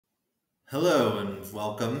Hello and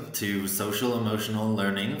welcome to Social Emotional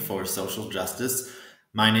Learning for Social Justice.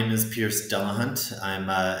 My name is Pierce Delahunt. I'm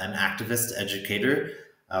an activist educator.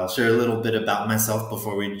 I'll share a little bit about myself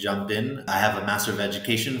before we jump in. I have a Master of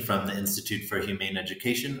Education from the Institute for Humane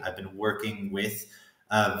Education. I've been working with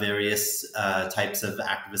various types of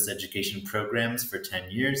activist education programs for 10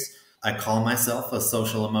 years. I call myself a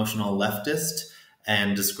social emotional leftist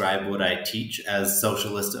and describe what I teach as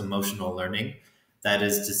socialist emotional learning. That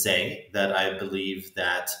is to say that I believe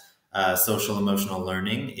that social emotional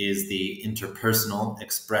learning is the interpersonal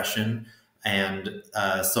expression and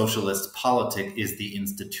socialist politic is the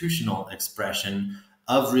institutional expression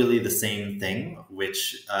of really the same thing,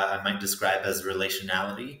 which I might describe as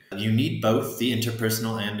relationality. You need both the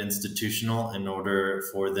interpersonal and institutional in order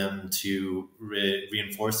for them to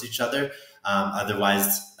reinforce each other.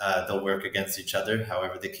 Otherwise, they'll work against each other,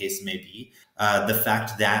 however the case may be. The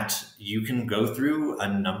fact that you can go through a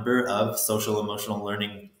number of social emotional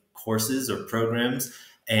learning courses or programs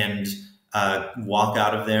and walk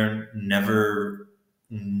out of there never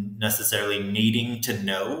necessarily needing to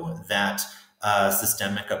know that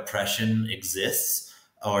systemic oppression exists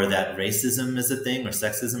or that racism is a thing or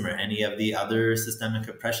sexism or any of the other systemic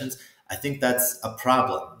oppressions. I think that's a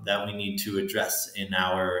problem that we need to address in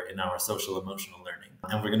our social emotional learning.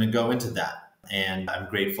 And we're going to go into that. And I'm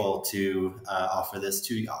grateful to offer this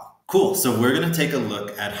to y'all. Cool. So we're going to take a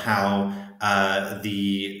look at how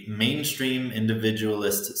the mainstream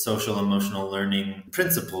individualist social emotional learning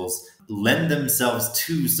principles lend themselves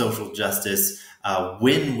to social justice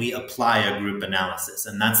when we apply a group analysis.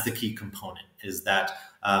 And that's the key component, is that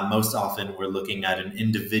most often we're looking at an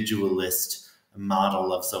individualist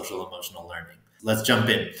model of social emotional learning. Let's jump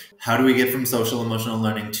in. How do we get from social emotional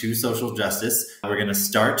learning to social justice? We're going to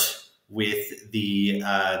start with the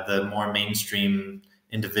more mainstream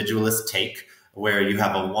individualist take, where you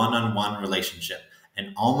have a one-on-one relationship.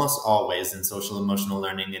 And almost always in social emotional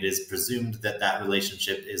learning, it is presumed that that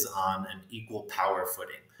relationship is on an equal power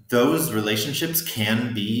footing. Those relationships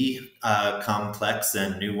can be complex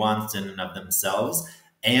and nuanced in and of themselves.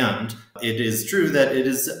 And it is true that it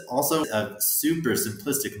is also a super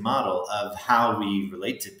simplistic model of how we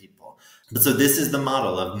relate to people. But so this is the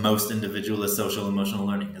model of most individualist social emotional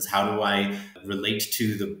learning, is how do I relate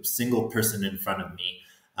to the single person in front of me?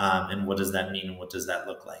 And what does that mean? And what does that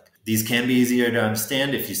look like? These can be easier to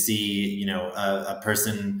understand if you see, a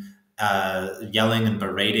person yelling and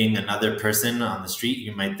berating another person on the street.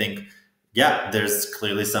 You might think, yeah, there's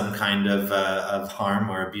clearly some kind of harm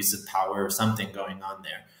or abuse of power or something going on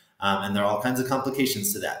there. And there are all kinds of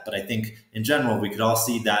complications to that. But I think in general, we could all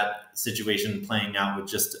see that situation playing out with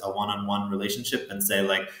just a one-on-one relationship and say,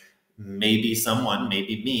 like, maybe someone,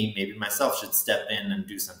 maybe me, maybe myself should step in and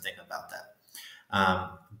do something about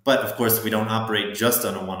that. But of course, we don't operate just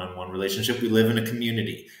on a one-on-one relationship. We live in a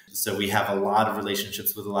community. So we have a lot of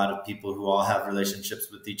relationships with a lot of people who all have relationships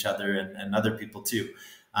with each other and other people too.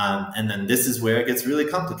 And then this is where it gets really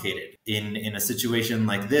complicated. In a situation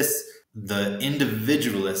like this, the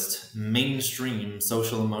individualist mainstream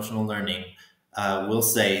social emotional learning will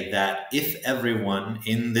say that if everyone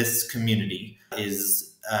in this community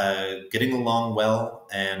is getting along well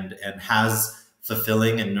and has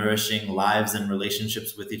fulfilling and nourishing lives and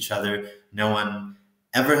relationships with each other, no one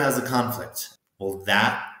ever has a conflict. Well,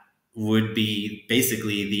 that would be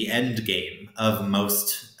basically the end game of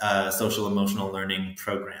most social emotional learning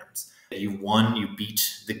programs. You won, you beat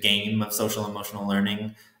the game of social emotional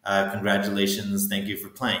learning. Congratulations, thank you for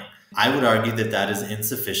playing. I would argue that that is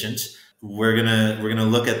insufficient. We're gonna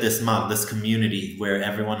look at this model, this community where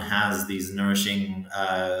everyone has these nourishing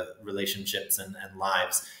relationships and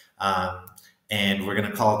lives. And we're going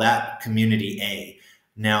to call that community A.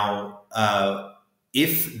 Now,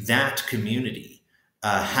 if that community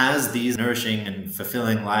has these nourishing and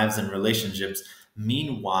fulfilling lives and relationships,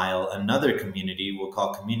 meanwhile, another community we'll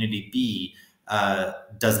call community B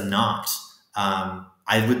does not,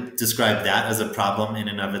 I would describe that as a problem in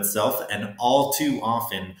and of itself. And all too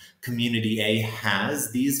often, community A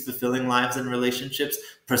has these fulfilling lives and relationships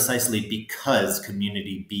precisely because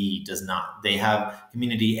community B does not.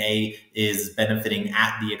 Community A is benefiting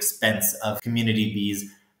at the expense of community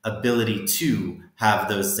B's ability to have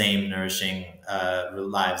those same nourishing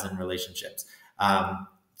lives and relationships.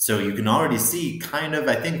 So you can already see kind of,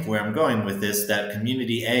 I think, where I'm going with this, that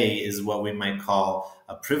community A is what we might call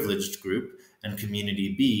a privileged group, and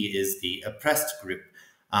community B is the oppressed group.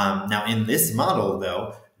 Now, in this model,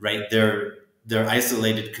 though, right, they're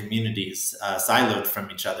isolated communities, siloed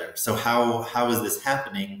from each other. So how is this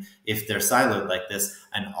happening if they're siloed like this?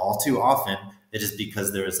 And all too often, It is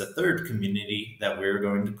because there is a third community that we're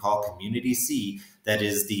going to call Community C, that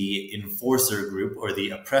is the enforcer group or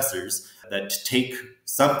the oppressors that take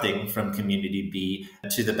something from Community B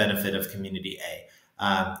to the benefit of Community A.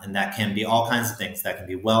 And that can be all kinds of things. That can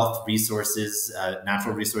be wealth, resources,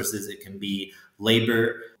 natural resources. It can be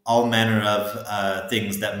labor, all manner of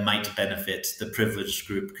things that might benefit the privileged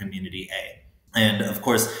group Community A. And of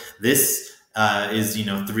course, this is,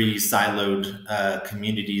 three siloed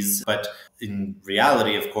communities, but in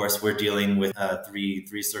reality, of course, we're dealing with a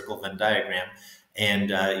three-circle Venn diagram, and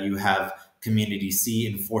you have Community C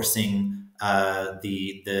enforcing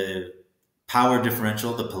the power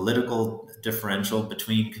differential, the political differential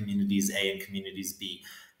between communities A and communities B.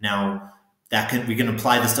 Now, we can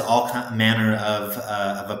apply this to all manner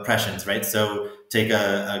of oppressions, right? So take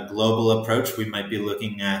a global approach. We might be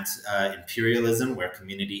looking at imperialism, where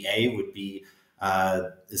Community A would be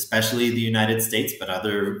especially the United States, but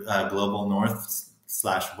other global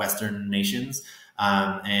North/Western nations.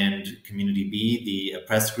 And Community B, the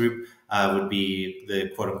oppressed group, would be the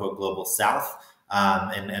quote-unquote global South.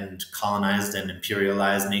 And colonized and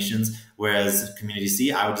imperialized nations, whereas Community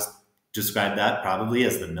C, I would describe that probably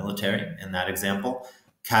as the military in that example.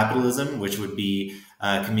 Capitalism, which would be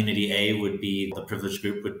Community A, would be the privileged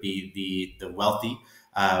group, would be the wealthy,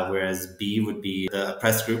 whereas B would be the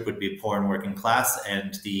oppressed group, would be poor and working class,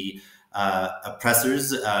 and the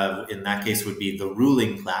oppressors in that case would be the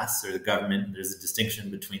ruling class or the government. There's a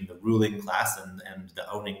distinction between the ruling class and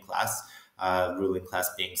the owning class. Ruling class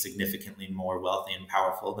being significantly more wealthy and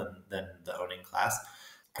powerful than the owning class.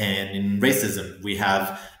 And in racism, we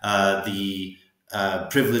have the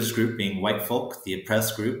privileged group being white folk, the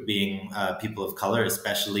oppressed group being people of color,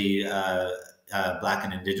 especially Black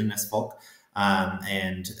and Indigenous folk,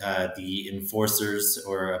 and the enforcers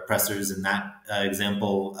or oppressors in that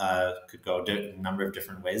example could go a number of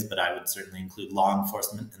different ways, but I would certainly include law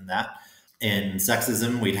enforcement in that. In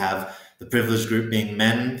sexism, we'd have the privileged group being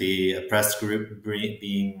men, the oppressed group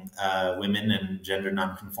being women and gender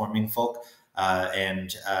nonconforming folk,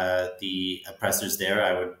 and the oppressors there,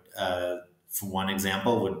 I would, for one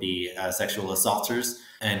example, would be sexual assaulters.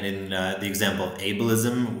 And in the example of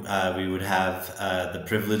ableism, we would have the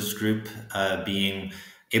privileged group being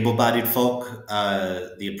able-bodied folk,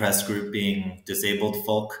 the oppressed group being disabled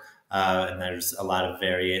folk. And there's a lot of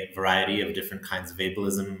variety of different kinds of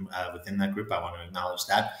ableism within that group. I want to acknowledge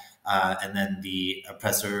that. And then the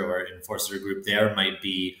oppressor or enforcer group there might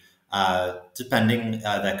be, depending,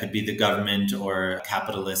 that could be the government or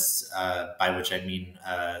capitalists, by which I mean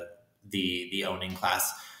the owning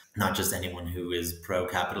class, not just anyone who is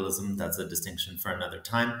pro-capitalism. That's a distinction for another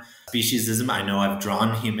time. Speciesism, I know I've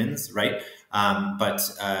drawn humans, right? But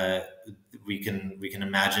we can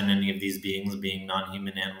imagine any of these beings being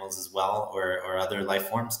non-human animals as well, or other life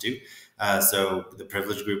forms too. So the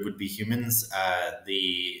privileged group would be humans.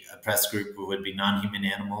 The oppressed group would be non-human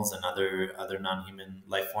animals and other non-human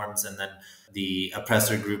life forms. And then the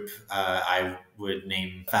oppressor group, I would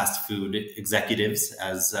name fast food executives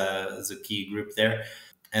as a key group there.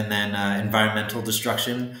 And then environmental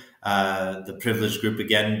destruction, the privileged group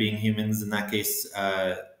again being humans in that case,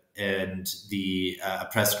 and the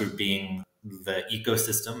oppressed group being the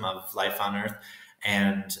ecosystem of life on Earth,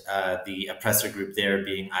 and the oppressor group there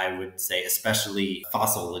being, I would say, especially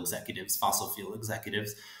fossil fuel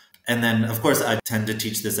executives. And then, of course, I tend to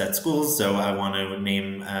teach this at schools, so I want to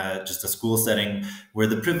name just a school setting where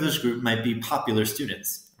the privileged group might be popular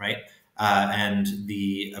students, right? And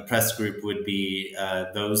the oppressed group would be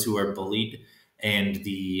those who are bullied, and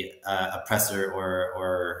the oppressor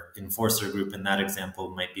or enforcer group in that example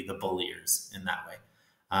might be the bulliers in that way.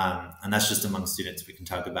 And that's just among students. We can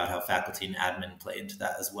talk about how faculty and admin play into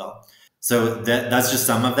that as well. So that's just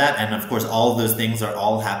some of that. And of course, all of those things are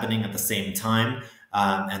all happening at the same time.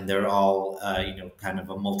 And they're all, kind of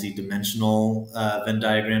a multi-dimensional Venn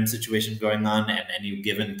diagram situation going on. And any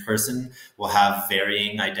given person will have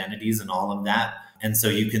varying identities and all of that. And so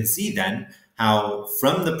you can see then how,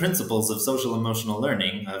 from the principles of social emotional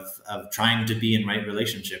learning, of trying to be in right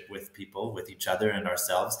relationship with people, with each other and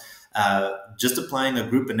ourselves, just applying a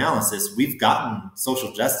group analysis, we've gotten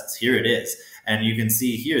social justice. Here it is. And you can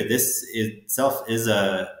see here, this itself is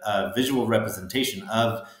a visual representation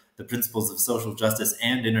of the principles of social justice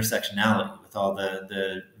and intersectionality, with all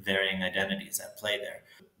the varying identities at play there.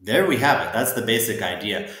 There we have it. That's the basic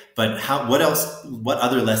idea. But what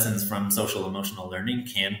other lessons from social emotional learning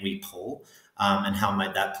can we pull? And how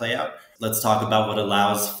might that play out? Let's talk about what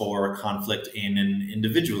allows for conflict in an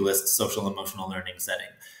individualist social emotional learning setting.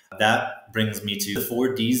 That brings me to the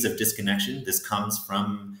 4 Ds of disconnection. This comes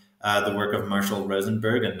from the work of Marshall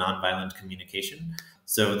Rosenberg and nonviolent communication.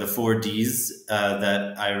 So the 4Ds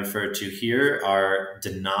that I refer to here are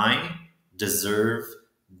deny, deserve,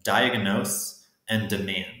 diagnose, and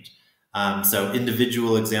demand. So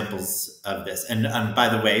individual examples of this. And by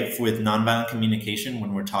the way, with nonviolent communication,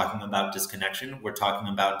 when we're talking about disconnection, we're talking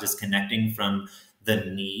about disconnecting from the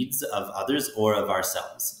needs of others or of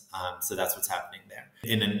ourselves. So that's what's happening there.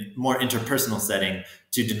 In a more interpersonal setting,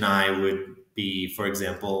 to deny would be, for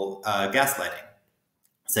example, gaslighting.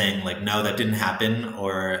 Saying like, no, that didn't happen,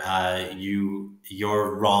 or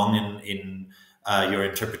you're wrong in your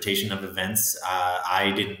interpretation of events.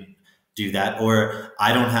 I didn't do that, or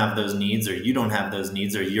I don't have those needs, or you don't have those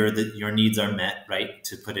needs, or your needs are met, right?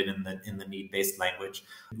 To put it in the need-based language.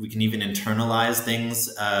 We can even internalize things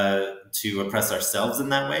to oppress ourselves in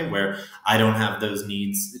that way, where I don't have those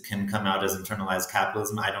needs can come out as internalized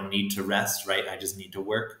capitalism. I don't need to rest, right? I just need to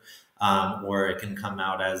work. Or it can come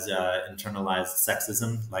out as internalized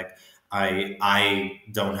sexism, like I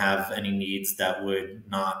don't have any needs that would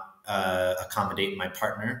not accommodate my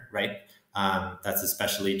partner, right? That's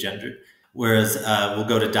especially gendered. Whereas we'll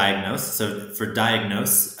go to diagnose. So for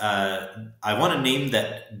diagnose, I want to name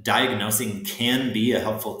that diagnosing can be a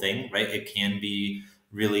helpful thing, right? It can be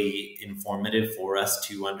really informative for us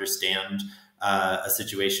to understand a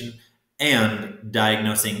situation. And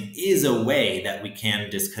diagnosing is a way that we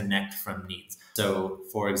can disconnect from needs. So,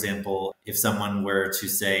 for example, if someone were to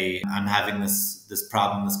say, I'm having this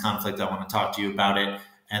problem, this conflict, I want to talk to you about it.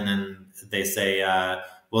 And then they say,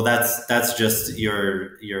 well, that's just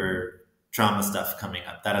your trauma stuff coming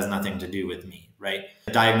up. That has nothing to do with me, right?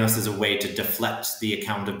 Diagnose is a way to deflect the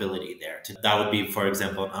accountability there. That would be, for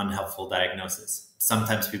example, an unhelpful diagnosis.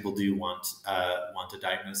 Sometimes people do want a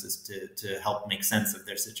diagnosis to help make sense of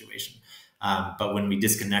their situation. But when we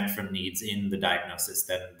disconnect from needs in the diagnosis,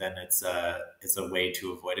 then it's a way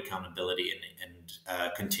to avoid accountability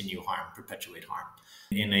and continue harm, perpetuate harm.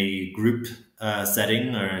 In a group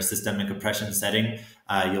setting or systemic oppression setting,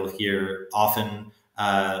 you'll hear often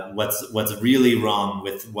what's really wrong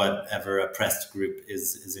with whatever oppressed group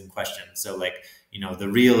is in question. So like, the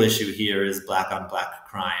real issue here is black on black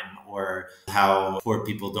crime, or how poor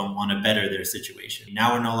people don't want to better their situation.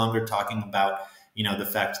 Now we're no longer talking about, the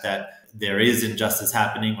fact that there is injustice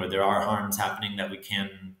happening or there are harms happening that we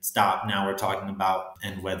can stop. Now we're talking about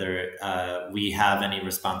and whether we have any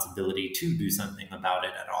responsibility to do something about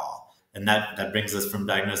it at all. And that brings us from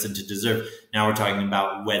diagnose into deserve. Now we're talking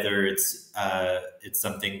about whether it's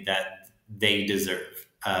something that they deserve,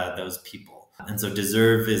 those people. And so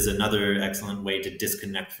deserve is another excellent way to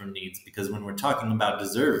disconnect from needs, because when we're talking about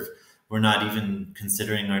deserve, we're not even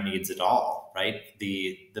considering our needs at all, right?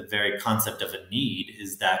 The very concept of a need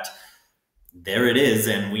is that there it is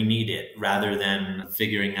and we need it, rather than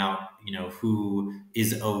figuring out, who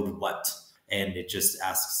is owed what. And it just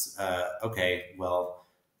asks, okay, well,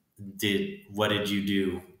 what did you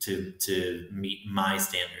do to meet my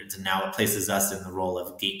standards? And now it places us in the role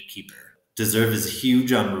of gatekeeper. Deserve is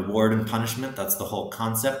huge on reward and punishment. That's the whole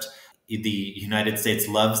concept. The United States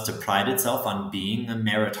loves to pride itself on being a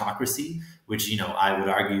meritocracy, which, I would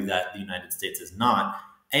argue that the United States is not.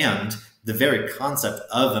 And the very concept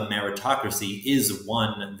of a meritocracy is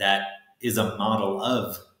one that is a model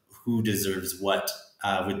of who deserves what,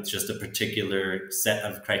 with just a particular set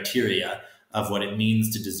of criteria of what it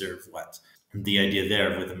means to deserve what. The idea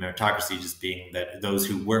there with a meritocracy just being that those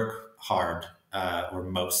who work hard or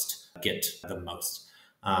most get the most,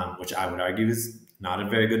 which I would argue is not a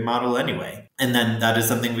very good model anyway. And then that is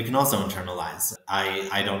something we can also internalize.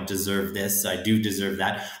 I don't deserve this. I do deserve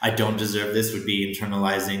that. I don't deserve this would be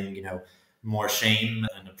internalizing, more shame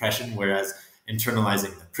and oppression, whereas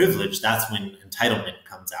internalizing the privilege, that's when entitlement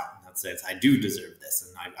comes out. And that says, I do deserve this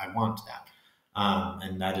and I want that.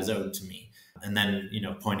 And that is owed to me. And then,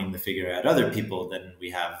 pointing the finger at other people, then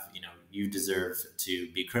we have, you deserve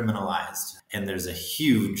to be criminalized. And there's a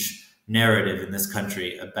huge narrative in this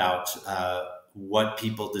country about what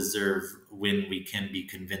people deserve when we can be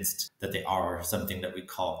convinced that they are something that we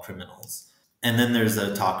call criminals. And then there's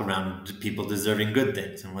a talk around people deserving good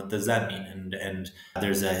things, and what does that mean? And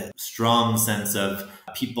there's a strong sense of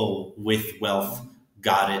people with wealth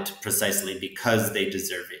got it precisely because they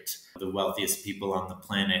deserve it. The wealthiest people on the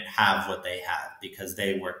planet have what they have because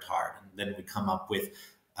they worked hard. And then we come up with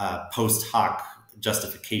post hoc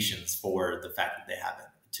justifications for the fact that they have it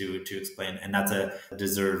to explain. And that's a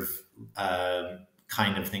deserve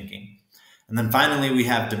kind of thinking. And then finally, we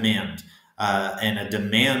have demand. And a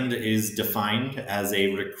demand is defined as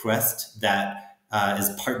a request that is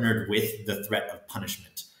partnered with the threat of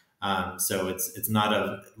punishment. So it's not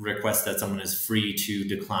a request that someone is free to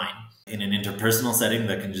decline. In an interpersonal setting,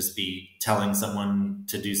 that can just be telling someone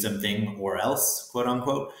to do something or else, quote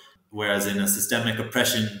unquote. Whereas in a systemic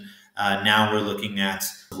oppression, now we're looking at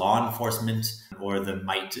law enforcement or the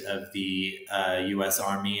might of the US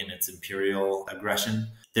Army and its imperial aggression.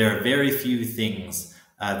 There are very few things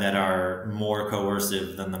that are more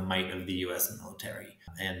coercive than the might of the US military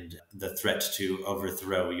and the threat to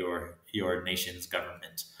overthrow your nation's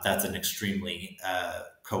government. That's an extremely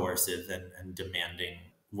coercive and demanding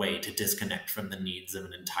way to disconnect from the needs of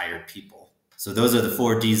an entire people. So those are the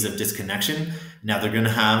 4 Ds of disconnection. Now they're going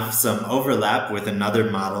to have some overlap with another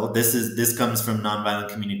model. This comes from nonviolent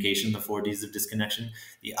communication, the 4 Ds of disconnection.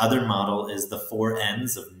 The other model is the 4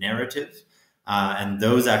 Ns of narrative. And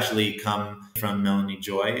those actually come from Melanie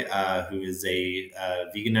Joy, who is a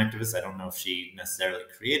vegan activist. I don't know if she necessarily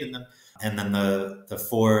created them. And then the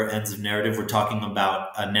 4 Ns of narrative, we're talking about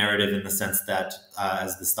a narrative in the sense that,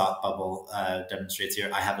 as this thought bubble demonstrates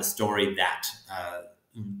here, I have a story that,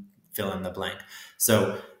 fill in the blank.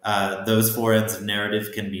 So those 4 Ns of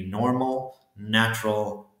narrative can be normal,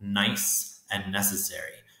 natural, nice, and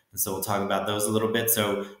necessary. And so we'll talk about those a little bit.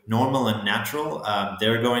 So normal and natural,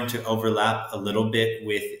 they're going to overlap a little bit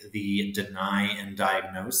with the deny and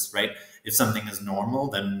diagnose, right? If something is normal,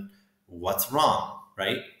 then what's wrong,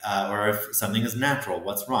 right? Or if something is natural,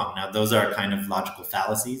 what's wrong? Now, those are kind of logical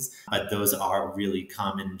fallacies, but those are really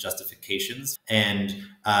common justifications. And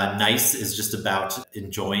nice is just about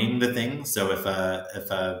enjoying the thing. So if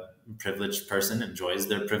a privileged person enjoys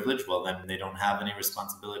their privilege, well, then they don't have any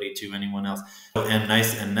responsibility to anyone else. And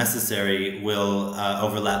nice and necessary will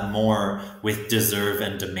overlap more with deserve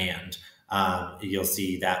and demand. You'll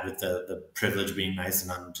see that with the privilege being nice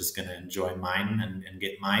and I'm just going to enjoy mine and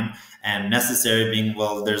get mine, and necessary being,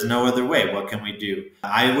 well, there's no other way. What can we do?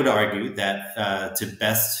 I would argue that to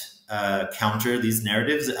best counter these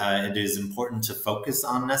narratives, it is important to focus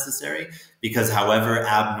on necessary, because however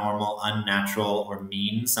abnormal, unnatural, or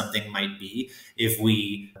mean something might be, if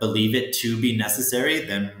we believe it to be necessary,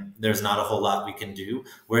 then there's not a whole lot we can do.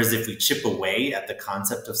 Whereas if we chip away at the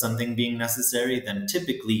concept of something being necessary, then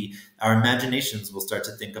typically our imaginations will start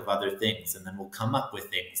to think of other things, and then we'll come up with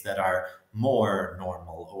things that are more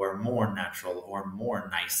normal or more natural or more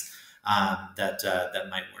nice that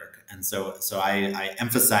might work. And so I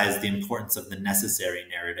emphasize the importance of the necessary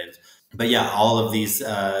narrative. But yeah, all of these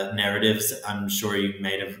narratives, I'm sure you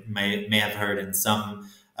may have heard in some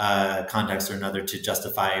context or another, to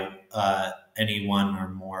justify any one or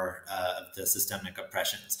more of the systemic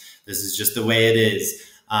oppressions. This is just the way it is.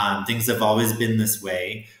 Things have always been this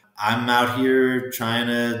way. I'm out here trying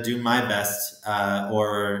to do my best,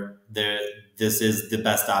 or this is the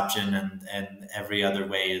best option, and every other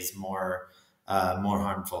way is more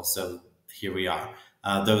harmful. So here we are.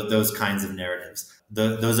 Those kinds of narratives.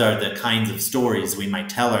 Those are the kinds of stories we might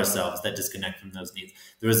tell ourselves that disconnect from those needs.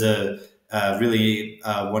 There was a really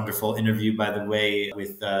wonderful interview, by the way,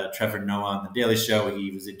 with Trevor Noah on The Daily Show.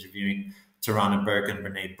 He was interviewing Tarana Burke and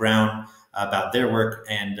Brene Brown about their work,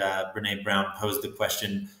 and Brene Brown posed the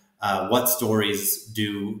question, what stories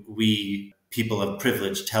do we, people of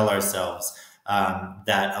privilege, tell ourselves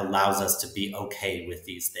that allows us to be okay with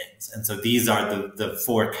these things? And so these are the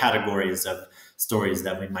 4 categories of stories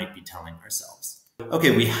that we might be telling ourselves.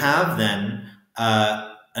 Okay, we have then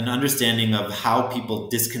an understanding of how people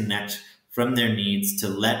disconnect from their needs to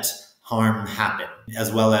let harm happen,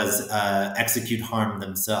 as well as execute harm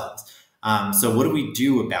themselves. So what do we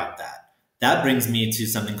do about that? That brings me to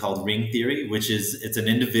something called ring theory, it's an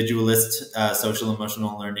individualist social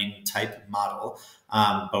emotional learning type model.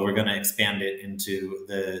 But we're going to expand it into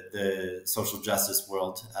the social justice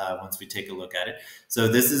world once we take a look at it. So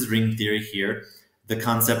this is ring theory here. The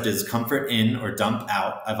concept is comfort in or dump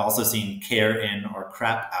out. I've also seen care in or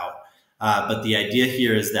crap out. But the idea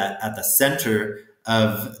here is that at the center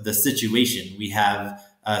of the situation, we have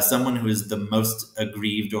someone who is the most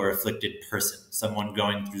aggrieved or afflicted person, someone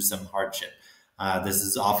going through some hardship. This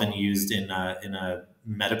is often used in a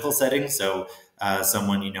medical setting. So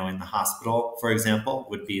someone, in the hospital, for example,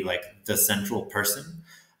 would be like the central person.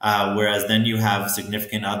 Whereas then you have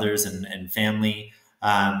significant others and family.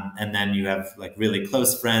 And then you have like really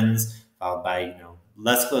close friends, followed by,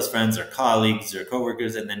 less close friends or colleagues or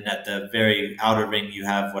coworkers. And then at the very outer ring, you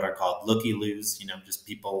have what are called looky-loos, just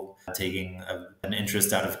people taking an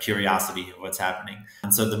interest out of curiosity of what's happening.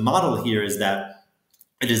 And so the model here is that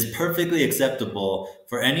it is perfectly acceptable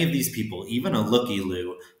for any of these people, even a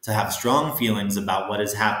looky-loo, to have strong feelings about what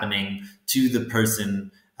is happening to the person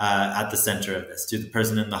at the center of this, to the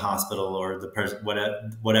person in the hospital or the person,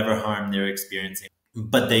 whatever harm they're experiencing.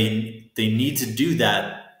 But they need to do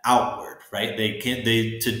that outward, right?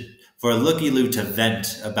 For a looky-loo to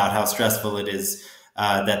vent about how stressful it is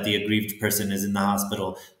that the aggrieved person is in the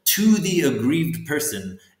hospital, to the aggrieved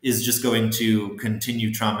person is just going to continue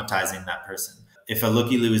traumatizing that person. If a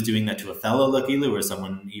looky-loo is doing that to a fellow looky-loo or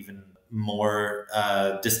someone even more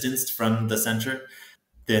distanced from the center,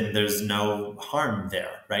 then there's no harm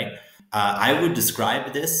there, right? I would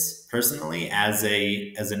describe this personally as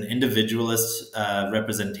an individualist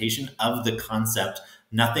representation of the concept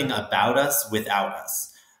 "nothing about us without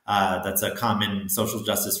us." That's a common social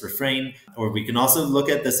justice refrain. Or we can also look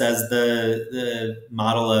at this as the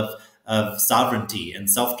model of sovereignty and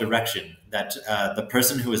self-direction, that the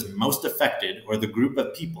person who is most affected, or the group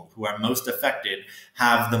of people who are most affected,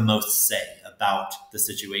 have the most say about the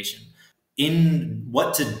situation. In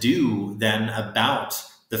what to do then about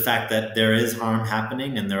the fact that there is harm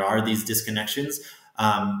happening and there are these disconnections,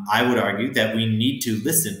 I would argue that we need to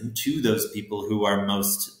listen to those people who are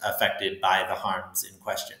most affected by the harms in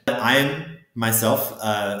question. I am myself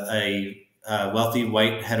a wealthy,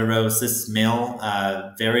 white, hetero, cis male,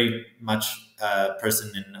 very much a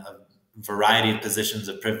person in a variety of positions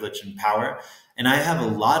of privilege and power. And I have a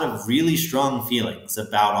lot of really strong feelings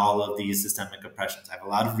about all of these systemic oppressions. I have a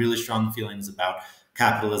lot of really strong feelings about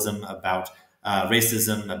capitalism, about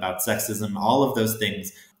racism, about sexism, all of those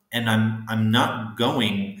things. And I'm not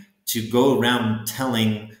going to go around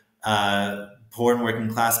telling poor and working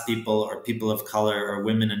class people or people of color or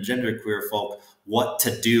women and genderqueer folk what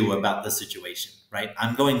to do about the situation, right?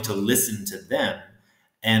 I'm going to listen to them,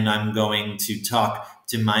 and I'm going to talk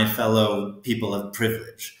to my fellow people of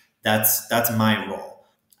privilege. That's my role.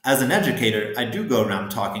 As an educator, I do go around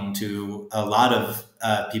talking to a lot of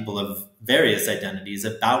people of various identities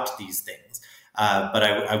about these things, but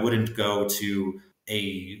I wouldn't go to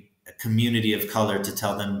a community of color to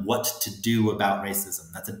tell them what to do about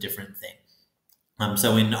racism. That's a different thing.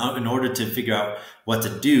 So in order to figure out what to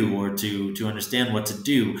do, or to understand what to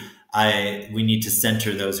do, we need to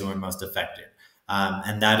center those who are most affected.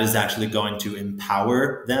 And that is actually going to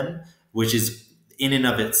empower them, which is in and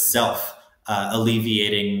of itself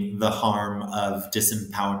alleviating the harm of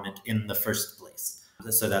disempowerment in the first place.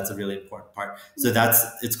 So that's a really important part. So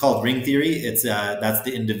it's called ring theory. That's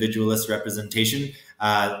the individualist representation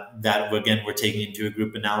that, again, we're taking into a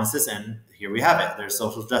group analysis, and here we have it. There's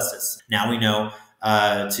social justice. Now we know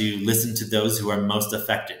to listen to those who are most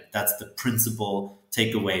affected. That's the principal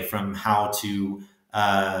takeaway from how to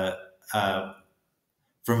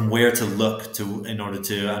from where to look in order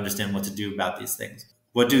to understand what to do about these things.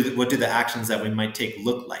 What do the actions that we might take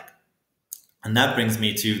look like? And that brings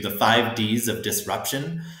me to the 5 Ds of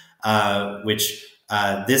disruption, which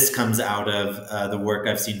this comes out of the work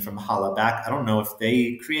I've seen from Hollaback. I don't know if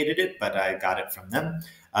they created it, but I got it from them.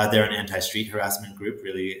 They're an anti-street harassment group,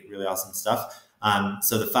 really, really awesome stuff.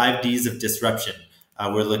 So the 5 Ds of disruption,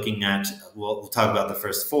 we're looking at, we'll talk about the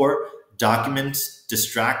first 4: document,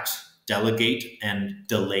 distract, delegate, and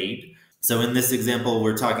delayed. So in this example,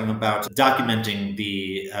 we're talking about documenting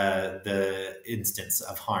the instance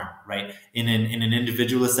of harm, right? In an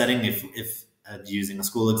individualist setting, if using a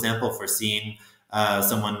school example, for seeing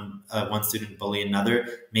one student bully another,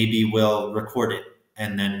 maybe we'll record it,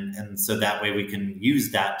 and so that way we can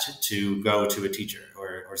use that to go to a teacher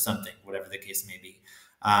or something, whatever the case may be.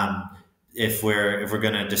 If we're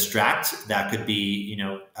going to distract, that could be,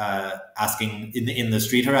 asking in the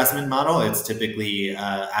street harassment model, it's typically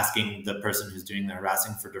asking the person who's doing the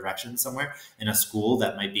harassing for directions somewhere. In a school,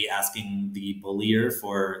 that might be asking the bullier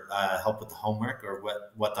for help with the homework, or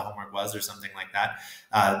what the homework was, or something like that.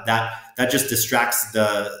 That just distracts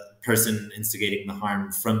the person instigating the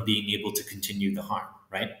harm from being able to continue the harm,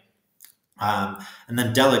 right? And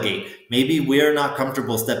then delegate. Maybe we're not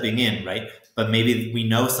comfortable stepping in, right? But maybe we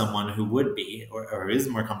know someone who would be, or is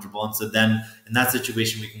more comfortable. And so then in that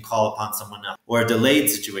situation, we can call upon someone else. Or a delayed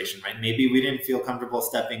situation, right? Maybe we didn't feel comfortable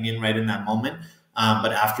stepping in right in that moment,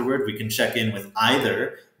 but afterward we can check in with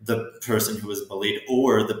either the person who was bullied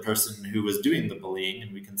or the person who was doing the bullying.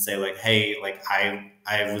 And we can say, like, hey, like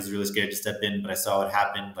I was really scared to step in, but I saw what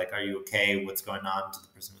happened. Like, are you okay? What's going on? To the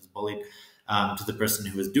person who was bullied. To the person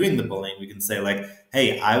who was doing the bullying, we can say, like,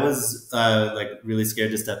 hey, I was really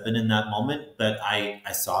scared to step in that moment, but I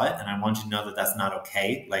saw it, and I want you to know that that's not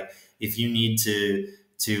okay. Like, if you need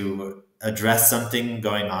to address something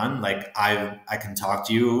going on, like, I can talk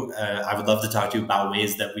to you. I would love to talk to you about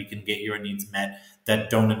ways that we can get your needs met that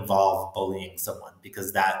don't involve bullying someone,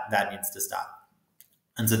 because that needs to stop.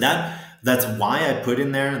 And so that's why I put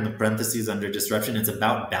in there in the parentheses under disruption, it's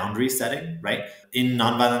about boundary setting, right? In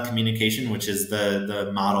nonviolent communication, which is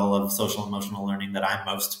the model of social emotional learning that I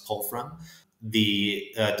most pull from,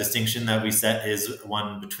 the distinction that we set is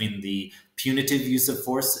one between the punitive use of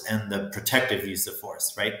force and the protective use of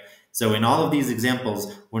force, right? So in all of these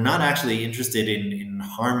examples, we're not actually interested in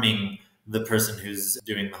harming the person who's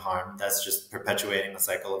doing the harm. That's just perpetuating the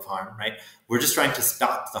cycle of harm, right? We're just trying to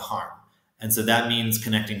stop the harm. And so that means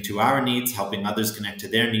connecting to our needs, helping others connect to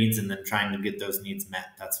their needs, and then trying to get those needs met.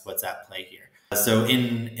 That's what's at play here. So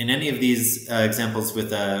in any of these examples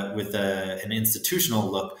with an institutional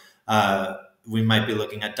look, we might be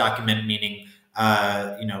looking at document, meaning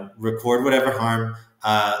record whatever harm.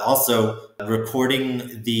 Also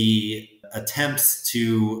recording the attempts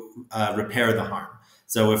to repair the harm.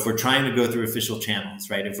 So if we're trying to go through official channels,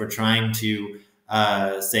 right? If we're trying to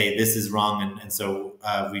say this is wrong, and so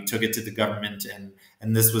we took it to the government,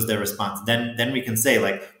 and this was their response, then we can say,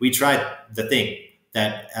 like, we tried the thing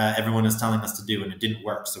that everyone is telling us to do and it didn't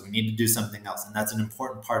work, so we need to do something else. And that's an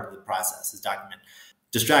important part of the process, is document.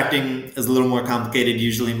 Distracting is a little more complicated,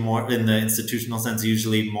 usually more in the institutional sense,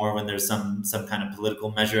 usually more when there's some kind of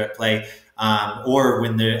political measure at play, or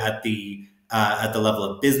when they're at the level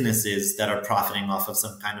of businesses that are profiting off of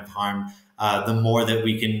some kind of harm. The more that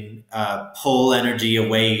we can pull energy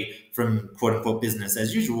away from quote unquote business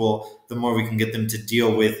as usual, the more we can get them to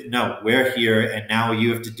deal with, no, we're here and now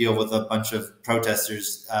you have to deal with a bunch of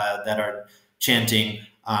protesters that are chanting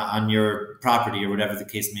on your property or whatever the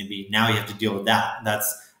case may be. Now you have to deal with that.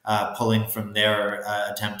 That's pulling from their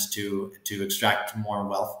attempt to extract more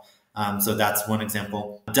wealth. So that's one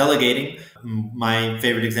example. Delegating, my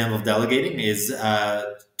favorite example of delegating is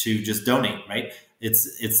to just donate, right?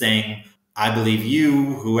 It's saying, I believe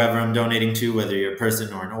you, whoever I'm donating to, whether you're a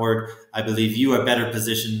person or an org, I believe you are better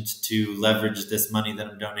positioned to leverage this money that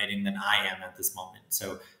I'm donating than I am at this moment.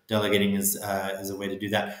 So delegating is a way to do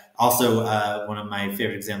that. Also, one of my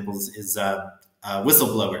favorite examples is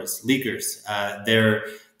whistleblowers, leakers.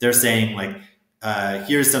 They're saying, like,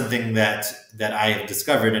 here's something that I have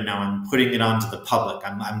discovered, and now I'm putting it onto the public.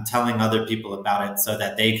 I'm telling other people about it so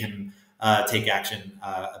that they can take action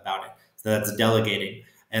about it. So that's delegating.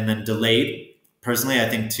 And then delayed. Personally, I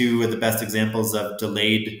think two of the best examples of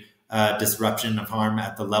delayed disruption of harm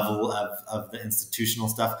at the level of the institutional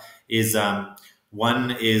stuff is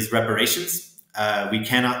one is reparations. We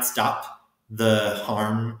cannot stop the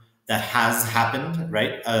harm that has happened,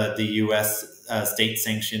 right? The U.S.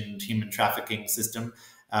 State-sanctioned human trafficking system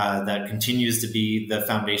that continues to be the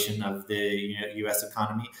foundation of the U.S.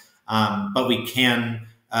 economy. But we can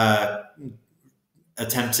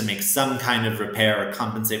attempt to make some kind of repair or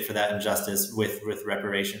compensate for that injustice with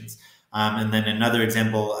reparations. And then another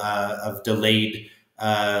example of delayed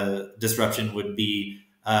disruption would be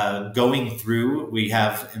going through, we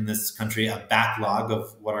have in this country a backlog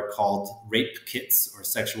of what are called rape kits or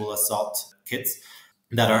sexual assault kits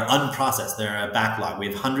that are unprocessed. They're a backlog. We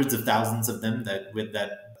have hundreds of thousands of them that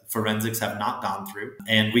forensics have not gone through.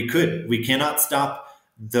 And we cannot stop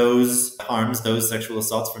those harms, those sexual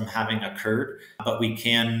assaults from having occurred, but we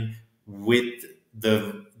can, with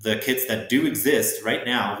the kits that do exist right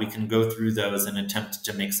now, we can go through those and attempt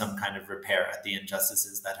to make some kind of repair at the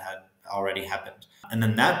injustices that had already happened. And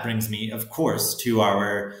then that brings me, of course, to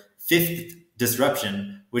our fifth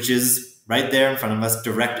disruption, which is right there in front of us,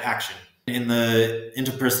 direct action. In the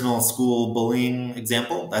interpersonal school bullying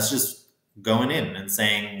example, that's just going in and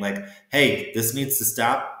saying, like, hey, this needs to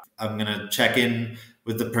stop. I'm going to check in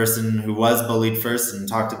with the person who was bullied first and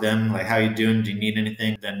talk to them, like, how you doing? Do you need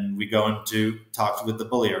anything? Then we go into talk with the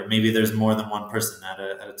bullier. Maybe there's more than one person at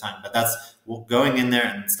a time, but that's going in there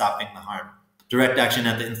and stopping the harm. Direct action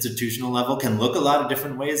at the institutional level can look a lot of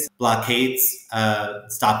different ways. Blockades,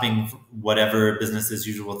 stopping whatever business as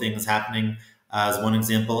usual things happening as one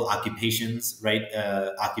example. Occupations, right?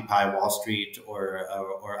 Occupy Wall Street or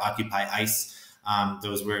Occupy ICE.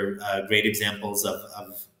 Those were great examples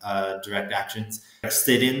of direct actions.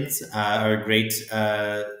 Sit-ins are a great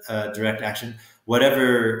direct action.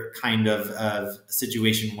 Whatever kind of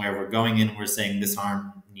situation where we're going in, we're saying this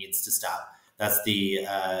harm needs to stop. That's the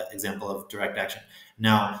example of direct action.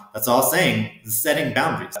 Now, that's all saying setting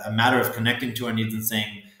boundaries, a matter of connecting to our needs and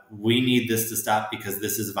saying, we need this to stop because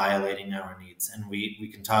this is violating our needs. And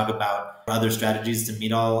we can talk about other strategies to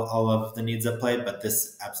meet all of the needs at play, but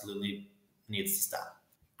this absolutely needs to stop.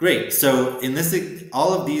 Great. So in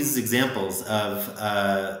all of these examples of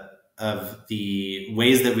the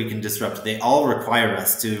ways that we can disrupt, they all require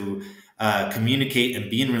us to communicate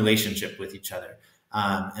and be in relationship with each other.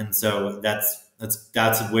 And so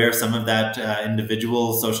that's where some of that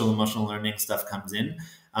individual social emotional learning stuff comes in.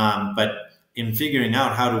 But in figuring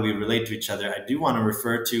out how do we relate to each other, I do want to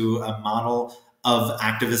refer to a model of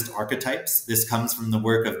activist archetypes. This comes from the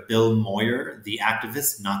work of Bill Moyer, the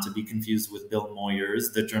activist, not to be confused with Bill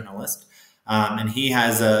Moyers, the journalist. And he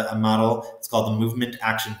has a model, it's called the Movement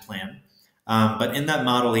Action Plan. But in that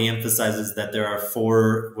model, he emphasizes that there are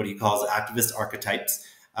 4, what he calls activist archetypes,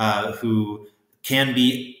 who can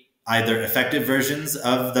be either effective versions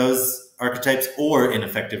of those archetypes or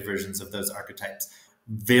ineffective versions of those archetypes.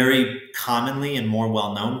 Very commonly and more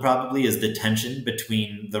well-known probably is the tension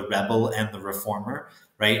between the rebel and the reformer,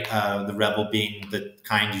 right? The rebel being the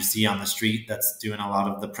kind you see on the street that's doing a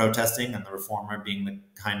lot of the protesting, and the reformer being the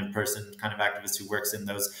kind of person, kind of activist who works in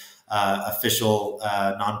those official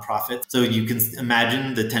nonprofits. So you can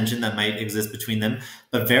imagine the tension that might exist between them.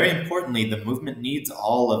 But very importantly, the movement needs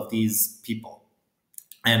all of these people.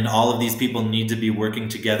 And all of these people need to be working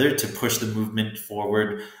together to push the movement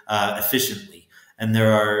forward efficiently. And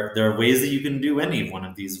there are ways that you can do any one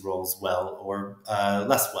of these roles well or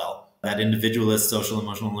less well. That individualist social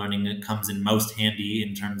emotional learning that comes in most handy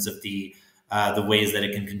in terms of the ways that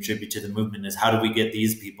it can contribute to the movement is how do we get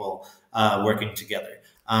these people working together.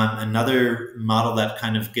 Another model that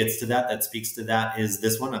kind of gets to that speaks to that, is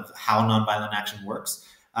this one of how nonviolent action works.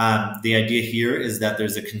 The idea here is that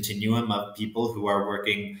there's a continuum of people who are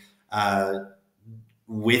working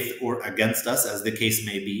with or against us, as the case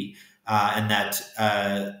may be. And that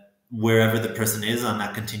wherever the person is on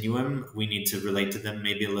that continuum, we need to relate to them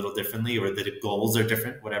maybe a little differently, or that the goals are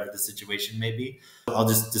different, whatever the situation may be. I'll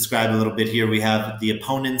just describe a little bit here. We have the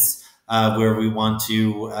opponents, where we want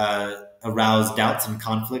to arouse doubts and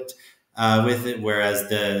conflict with it, whereas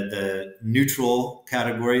the neutral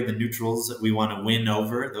category, the neutrals, we want to win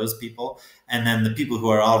over those people. And then the people who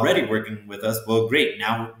are already working with us, well, great,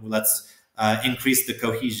 now let's increase the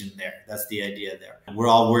cohesion there. That's the idea there. We're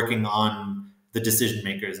all working on the decision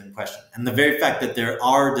makers in question. And the very fact that there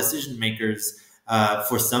are decision makers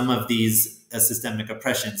for some of these systemic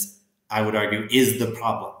oppressions, I would argue, is the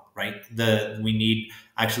problem, right? We need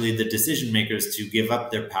actually the decision makers to give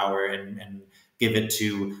up their power and give it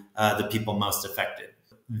to the people most affected.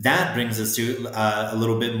 That brings us to a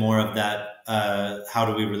little bit more of that how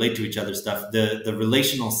do we relate to each other stuff. The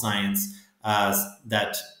relational science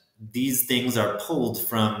that these things are pulled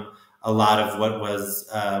from a lot of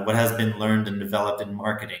what has been learned and developed in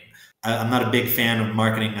marketing. I'm not a big fan of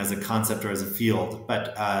marketing as a concept or as a field,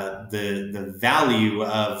 but the value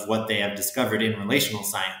of what they have discovered in relational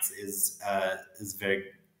science is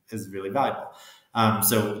really valuable.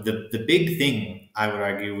 So the big thing I would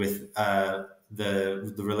argue with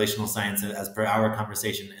the relational science, as per our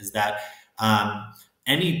conversation, is that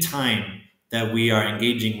any time that we are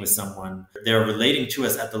engaging with someone, they're relating to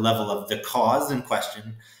us at the level of the cause in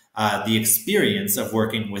question, the experience of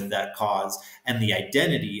working with that cause, and the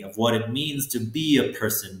identity of what it means to be a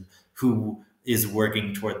person who is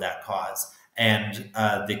working toward that cause. And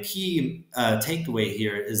the key takeaway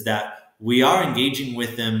here is that we are engaging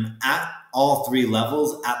with them at all 3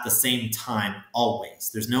 levels at the same time,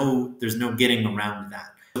 always. There's no getting around that.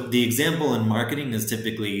 The example in marketing is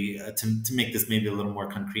typically, to make this maybe a little more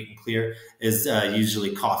concrete and clear, is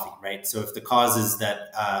usually coffee, right? So if the cause is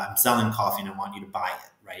that I'm selling coffee and I want you to buy it,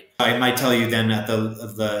 right? I might tell you then at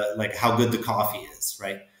the like how good the coffee is,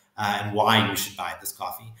 right? And why you should buy this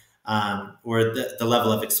coffee. Or the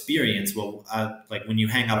level of experience. Well, like when you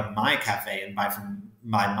hang out at my cafe and buy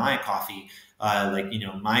my coffee,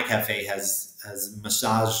 my cafe has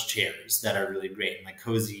massage chairs that are really great, and like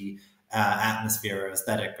cozy atmosphere or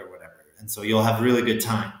aesthetic or whatever. And so you'll have a really good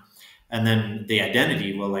time. And then the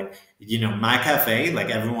identity, well, my cafe, like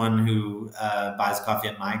everyone who buys coffee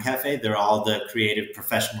at my cafe, they're all the creative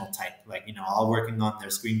professional type, all working on their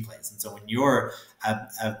screenplays. And so when you're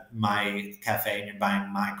at my cafe and you're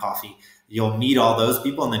buying my coffee, you'll meet all those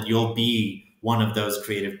people, and then you'll be one of those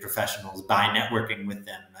creative professionals by networking with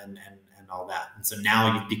them and all that. And so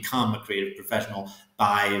now you've become a creative professional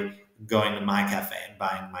by going to my cafe and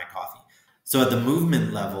buying my coffee. So at the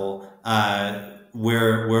movement level,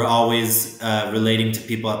 we're always relating to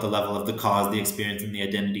people at the level of the cause, the experience, and the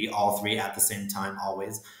identity, all 3 at the same time,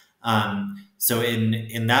 always. So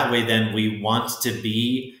in that way, then we want to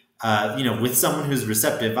be, with someone who's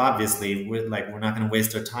receptive. Obviously, we're not going to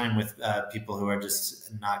waste our time with people who are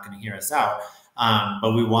just not going to hear us out.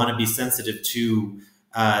 But we want to be sensitive to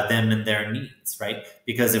them and their needs, right?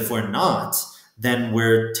 Because if we're not, then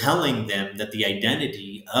we're telling them that the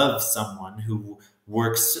identity of someone who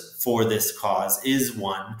works for this cause is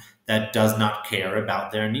one that does not care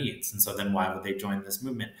about their needs. And so then why would they join this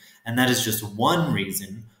movement? And that is just one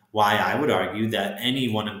reason why I would argue that any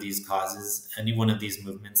one of these causes, any one of these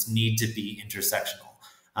movements need to be intersectional.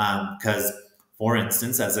 Because, for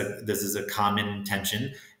instance, this is a common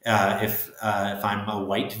tension, If I'm a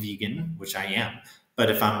white vegan, which I am, but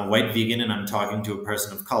if I'm a white vegan and I'm talking to a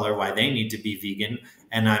person of color why they need to be vegan,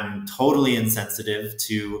 and I'm totally insensitive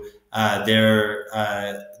to their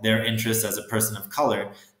interests as a person of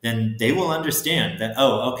color, then they will understand that,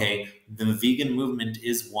 oh, okay, the vegan movement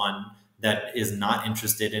is one that is not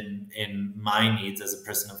interested in my needs as a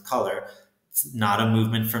person of color. It's not a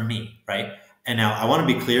movement for me, right? And now I want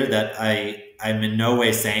to be clear that I'm in no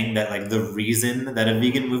way saying that like the reason that a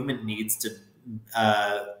vegan movement needs to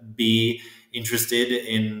be interested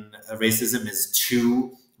in racism is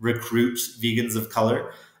to recruit vegans of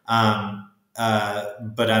color.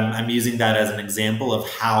 But I'm using that as an example of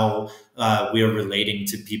how we are relating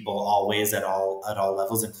to people always at all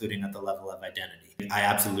levels, including at the level of identity. I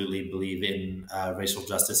absolutely believe in racial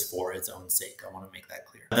justice for its own sake. I want to make that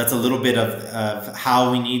clear. That's a little bit of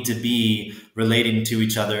how we need to be relating to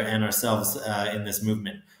each other and ourselves in this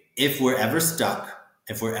movement. If we're ever stuck,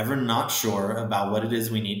 if we're ever not sure about what it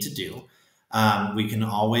is we need to do, we can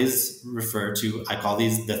always refer to, I call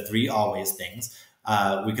these the 3 always things.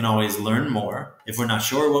 We can always learn more. If we're not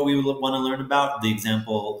sure what we want to learn about, the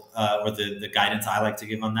example or the guidance I like to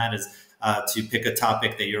give on that is to pick a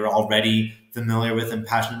topic that you're already familiar with and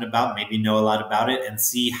passionate about, maybe know a lot about it, and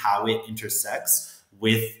see how it intersects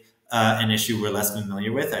with an issue we're less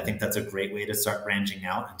familiar with. I think that's a great way to start branching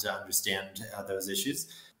out and to understand those issues.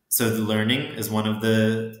 So the learning is one of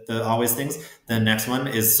the always things. The next one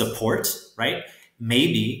is support, right?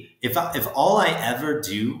 Maybe if all I ever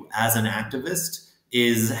do as an activist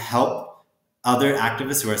is help other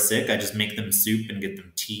activists who are sick, I just make them soup and get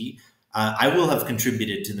them tea, I will have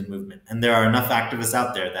contributed to the movement. And there are enough activists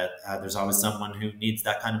out there that there's always someone who needs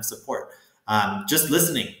that kind of support. Just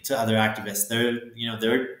listening to other activists,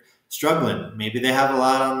 they're struggling. Maybe they have a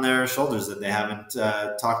lot on their shoulders that they haven't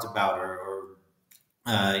talked about or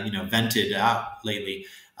vented out lately.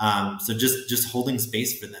 So just holding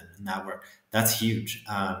space for them in that work, that's huge.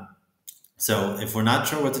 So if we're not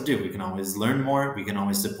sure what to do, we can always learn more. We can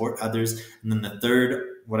always support others. And then the third,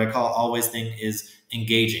 what I call always thing, is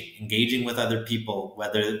engaging with other people,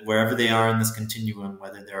 wherever they are in this continuum,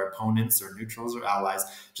 whether they're opponents or neutrals or allies.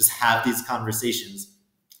 Just have these conversations,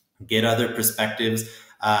 get other perspectives,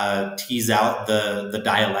 tease out the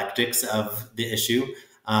dialectics of the issue,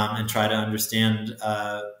 and try to understand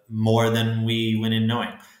more than we went in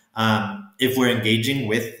knowing. If we're engaging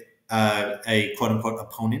with a quote unquote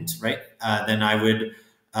opponent, right, then I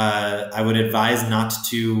would advise not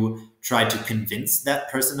to try to convince that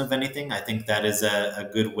person of anything. I think that is a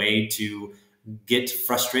good way to get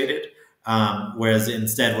frustrated. Whereas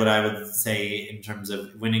instead, what I would say in terms of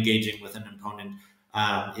when engaging with an opponent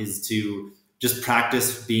is to just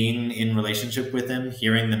practice being in relationship with them,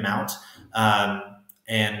 hearing them out,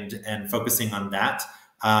 and focusing on that,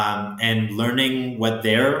 and learning what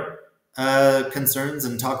their concerns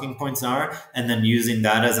and talking points are, and then using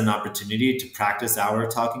that as an opportunity to practice our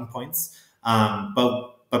talking points.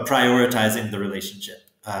 But prioritizing the relationship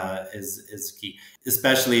is key,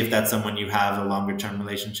 especially if that's someone you have a longer term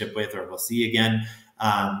relationship with or will see again.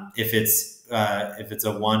 If it's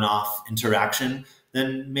a one-off interaction,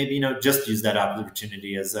 then maybe just use that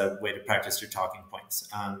opportunity as a way to practice your talking points.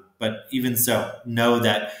 But even so, know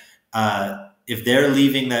that if they're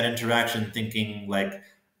leaving that interaction thinking like,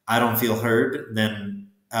 I don't feel heard, then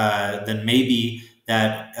maybe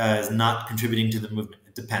that is not contributing to the movement.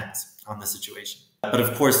 It depends on the situation. But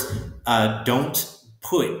of course, don't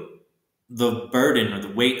put the burden or the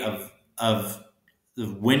weight of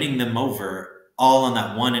winning them over all on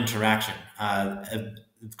that one interaction.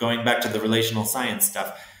 Going back to the relational science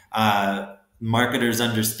stuff, marketers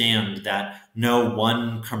understand that no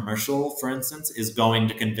one commercial, for instance, is going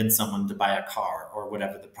to convince someone to buy a car or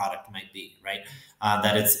whatever the product might be, right?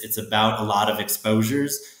 That it's about a lot of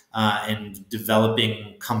exposures and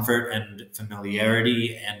developing comfort and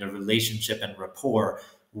familiarity and a relationship and rapport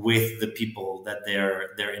with the people that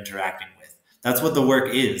they're interacting with. That's what the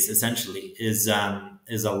work is, essentially, is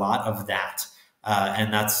a lot of that,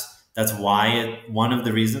 and that's why one of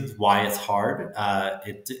the reasons why it's hard.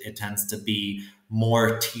 It tends to be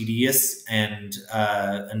more tedious and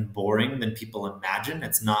boring than people imagine.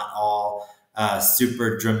 It's not all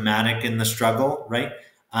super dramatic in the struggle, right?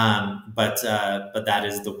 But that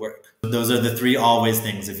is the work. Those are the 3 always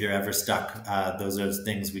things. If you're ever stuck, those are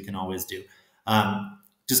things we can always do.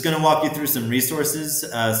 Just going to walk you through some resources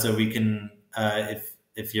so we can,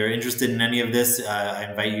 if you're interested in any of this, I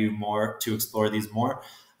invite you more to explore these more.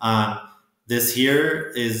 This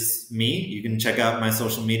here is me. You can check out my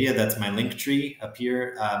social media. That's my link tree up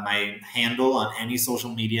here. My handle on any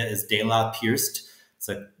social media is De La Pierced. It's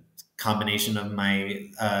a combination of my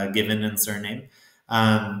given and surname.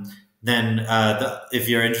 If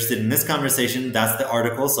you're interested in this conversation, that's the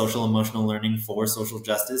article, Social Emotional Learning for Social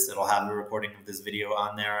Justice. It'll have a recording of this video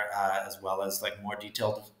on there, as well as like more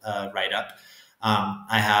detailed write-up.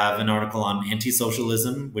 I have an article on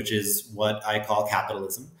anti-socialism, which is what I call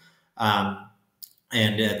capitalism.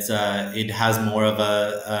 And it has more of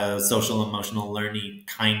a social emotional learning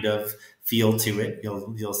kind of feel to it.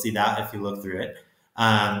 You'll see that if you look through it.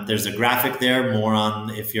 There's a graphic there, more on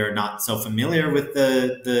if you're not so familiar with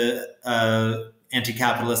the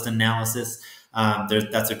anti-capitalist analysis.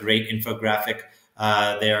 That's a great infographic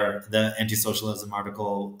there. The anti-socialism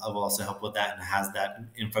article will also help with that and has that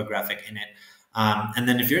infographic in it. And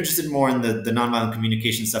then if you're interested more in the nonviolent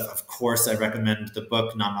communication stuff, of course, I recommend the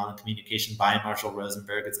book Nonviolent Communication by Marshall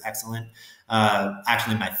Rosenberg. It's excellent.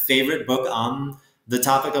 Actually, my favorite book on the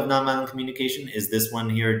topic of nonviolent communication is this one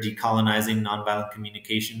here, Decolonizing Nonviolent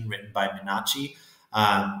Communication, written by Minacci.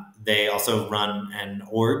 They also run an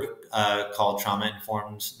org called Trauma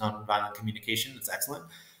Informed Nonviolent Communication. It's excellent.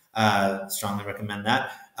 Strongly recommend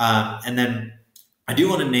that. And then I do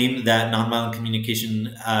want to name that nonviolent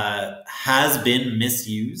communication has been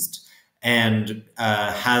misused and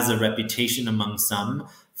has a reputation among some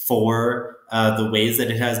for the ways that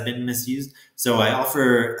it has been misused. So I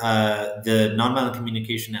offer the nonviolent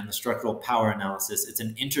communication and the structural power analysis. It's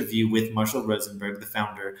an interview with Marshall Rosenberg, the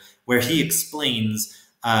founder, where he explains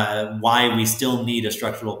why we still need a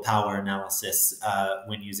structural power analysis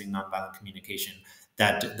when using nonviolent communication.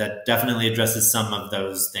 That definitely addresses some of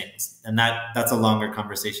those things, and that's a longer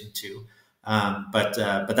conversation too. But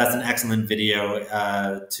that's an excellent video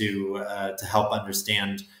to help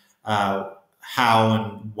understand how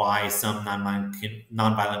and why some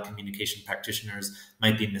nonviolent communication practitioners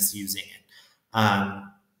might be misusing it.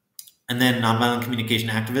 And then nonviolent communication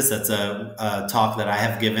activists, that's a talk that I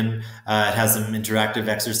have given. It has some interactive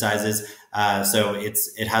exercises. So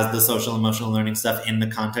it has the social emotional learning stuff in the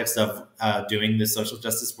context of doing this social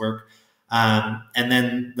justice work. And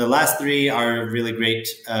then the last three are really great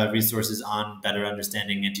resources on better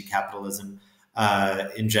understanding anti-capitalism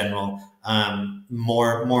in general.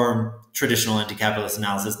 More traditional anti-capitalist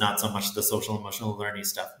analysis, not so much the social emotional learning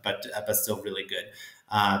stuff, but still really good.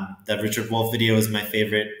 The Richard Wolff video is my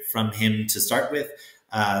favorite from him to start with.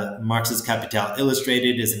 Marx's Capital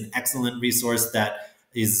Illustrated is an excellent resource that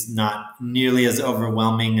is not nearly as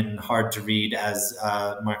overwhelming and hard to read as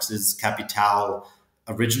Marx's Capital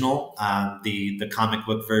original. The comic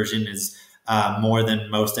book version is more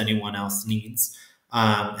than most anyone else needs.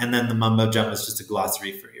 And then the Mumbo Jumbo is just a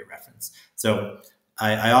glossary for your reference. So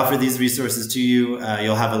I offer these resources to you.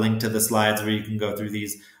 You'll have a link to the slides where you can go through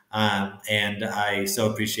these. And I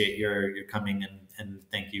so appreciate your coming and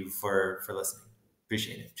thank you for listening.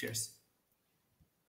 Appreciate it. Cheers.